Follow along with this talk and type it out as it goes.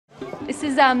This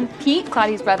is Pete,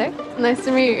 Claudia's brother. Nice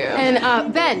to meet you.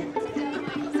 And Ben.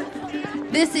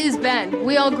 This is Ben.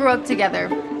 We all grew up together.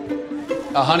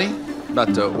 Honey,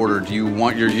 about to order. Do you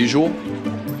want your usual?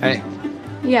 Hey.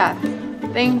 Yeah,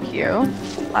 thank you.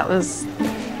 That was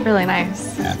really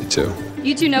nice. Yeah, me too.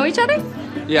 You two know each other?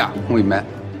 Yeah, we met.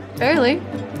 Barely.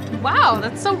 Wow,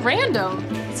 that's so random.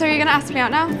 So are you gonna ask me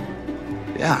out now?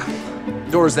 Yeah.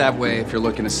 Door's that way if you're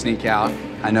looking to sneak out.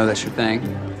 I know that's your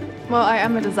thing. Well, I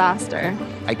am a disaster.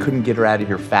 I couldn't get her out of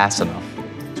here fast enough.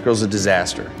 This girl's a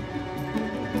disaster.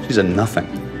 She's a nothing.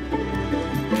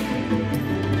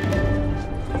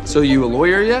 So you a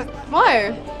lawyer yet?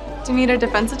 Why? Do you need a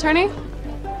defense attorney?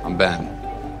 I'm Ben.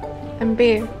 I'm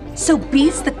B. So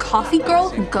B's the coffee girl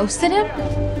who ghosted him?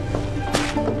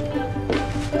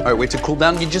 All right, wait to cool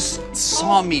down. You just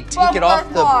saw me take it off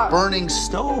the burning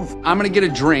stove. I'm gonna get a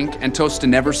drink and toast to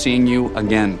never seeing you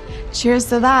again. Cheers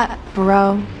to that,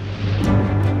 bro.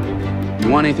 You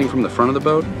want anything from the front of the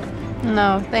boat?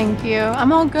 No, thank you.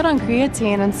 I'm all good on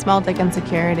creatine and small dick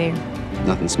insecurity.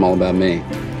 Nothing small about me.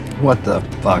 What the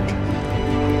fuck?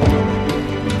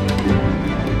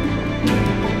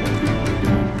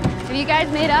 Have you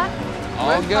guys made up? All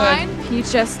We're good. fine. He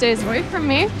just stays away from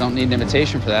me. Don't need an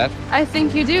invitation for that. I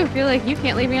think you do. Feel like you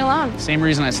can't leave me alone. Same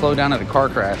reason I slowed down at a car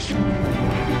crash.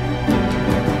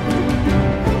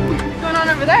 What's going on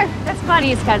over there? That's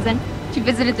Claudia's cousin. She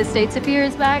visited the States a few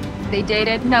years back. They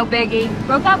dated, no biggie.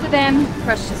 Broke up with him,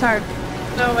 crushed his heart.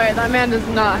 No way, that man does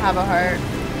not have a heart.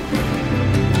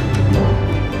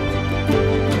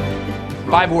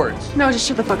 5 words. No, just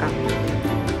shut the fuck up.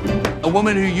 A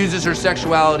woman who uses her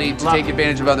sexuality to take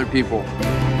advantage of other people.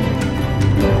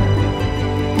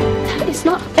 That is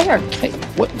not fair. Hey,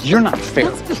 what? You're not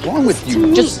fair. What's wrong with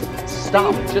you? Just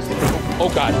stop. Just. Oh,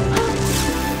 God.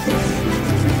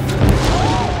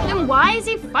 Then why is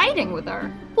he fighting with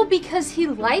her? Well, because he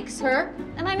likes her.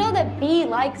 And I know that B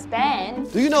likes Ben.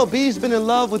 Do you know B's been in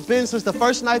love with Ben since the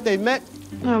first night they met?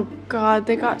 Oh God,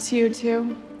 they got to you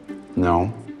too.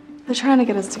 No. They're trying to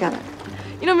get us together.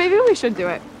 You know, maybe we should do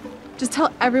it. Just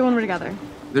tell everyone we're together.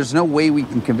 There's no way we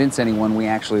can convince anyone we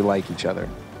actually like each other.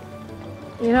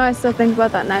 You know, I still think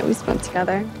about that night we spent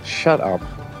together. Shut up.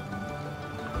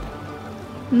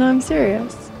 No, I'm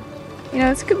serious. You know,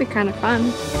 this could be kind of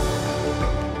fun.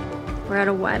 We're at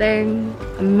a wedding,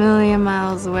 a million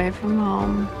miles away from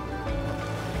home.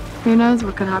 Who knows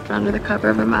what could happen under the cover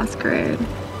of a masquerade?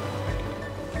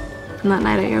 And that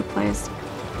night at your place,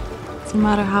 no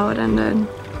matter how it ended,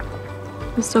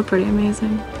 it was still pretty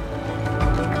amazing.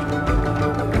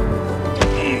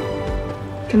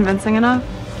 Convincing enough?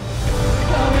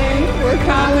 We're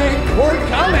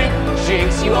coming!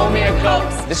 Jinx, you owe me a Coke.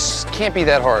 This can't be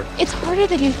that hard. It's harder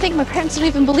than you think. My parents don't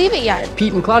even believe it yet.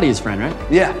 Pete and Claudia's friend, right?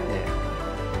 Yeah.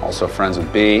 Also friends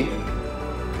with B,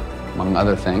 among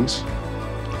other things.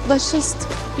 Let's just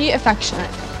be affectionate.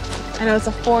 I know it's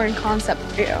a foreign concept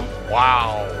for you.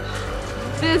 Wow.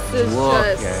 This is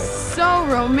just so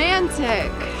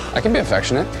romantic. I can be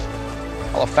affectionate.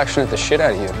 I'll affectionate the shit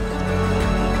out of you.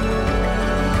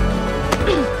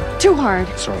 Too hard.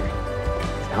 Sorry.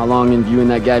 How long have you and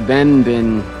that guy Ben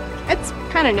been? It's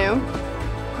kind of new.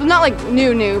 Well, not like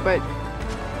new, but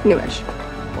newish.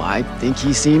 Well, I think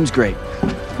he seems great.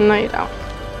 No, you don't.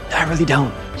 I really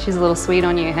don't. She's a little sweet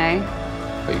on you, hey?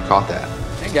 But you caught that.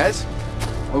 Hey, guys.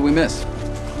 What did we miss?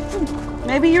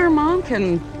 Maybe your mom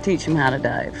can teach him how to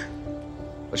dive.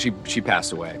 Well, she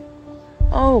passed away.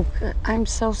 Oh, I'm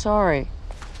so sorry.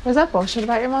 Was that bullshit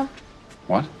about your mom?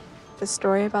 What? The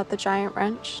story about the giant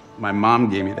wrench? My mom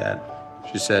gave me that.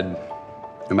 She said,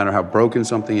 no matter how broken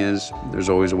something is, there's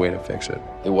always a way to fix it.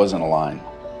 It wasn't a line.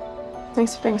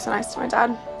 Thanks for being so nice to my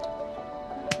dad.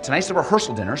 Tonight's a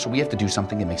rehearsal dinner, so we have to do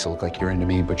something that makes it look like you're into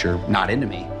me, but you're not into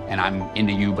me. And I'm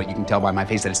into you, but you can tell by my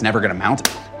face that it's never gonna amount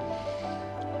to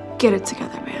it. Get it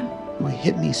together, man. You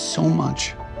hit me so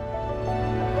much.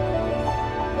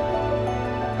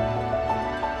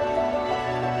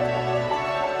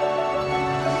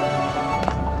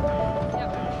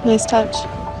 Nice touch.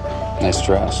 Nice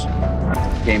dress.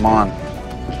 Game on.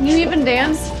 Can you even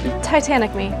dance?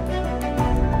 Titanic me.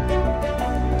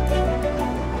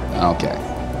 Okay.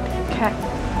 Okay.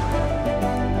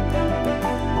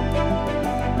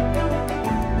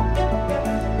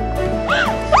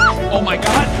 Oh my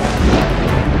God!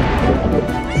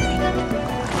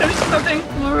 There's nothing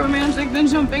more romantic than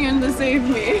jumping in to save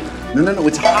me. No,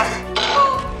 it's hot.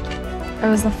 It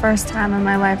was the first time in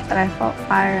my life that I felt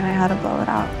fire and I had to blow it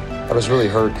out. I was really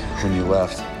hurt when you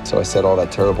left, so I said all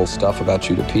that terrible stuff about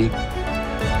you to Pete.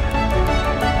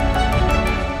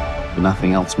 But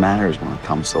nothing else matters when it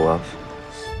comes to love.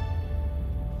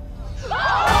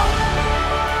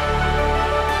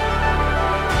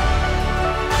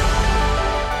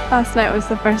 Last night was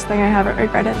the first thing I haven't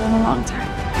regretted in a long time.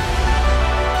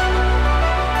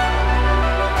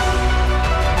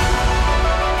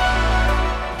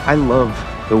 I love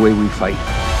the way we fight.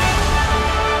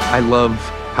 I love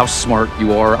how smart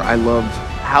you are. I love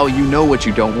how you know what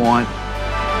you don't want.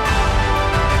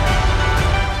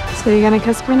 So you gonna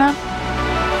kiss me now?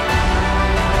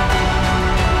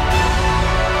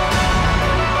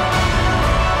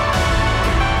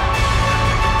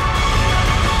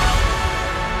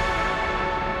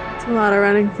 It's a lot of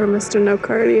running for Mr. No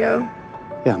Cardio.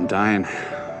 Yeah, I'm dying.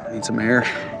 I need some air.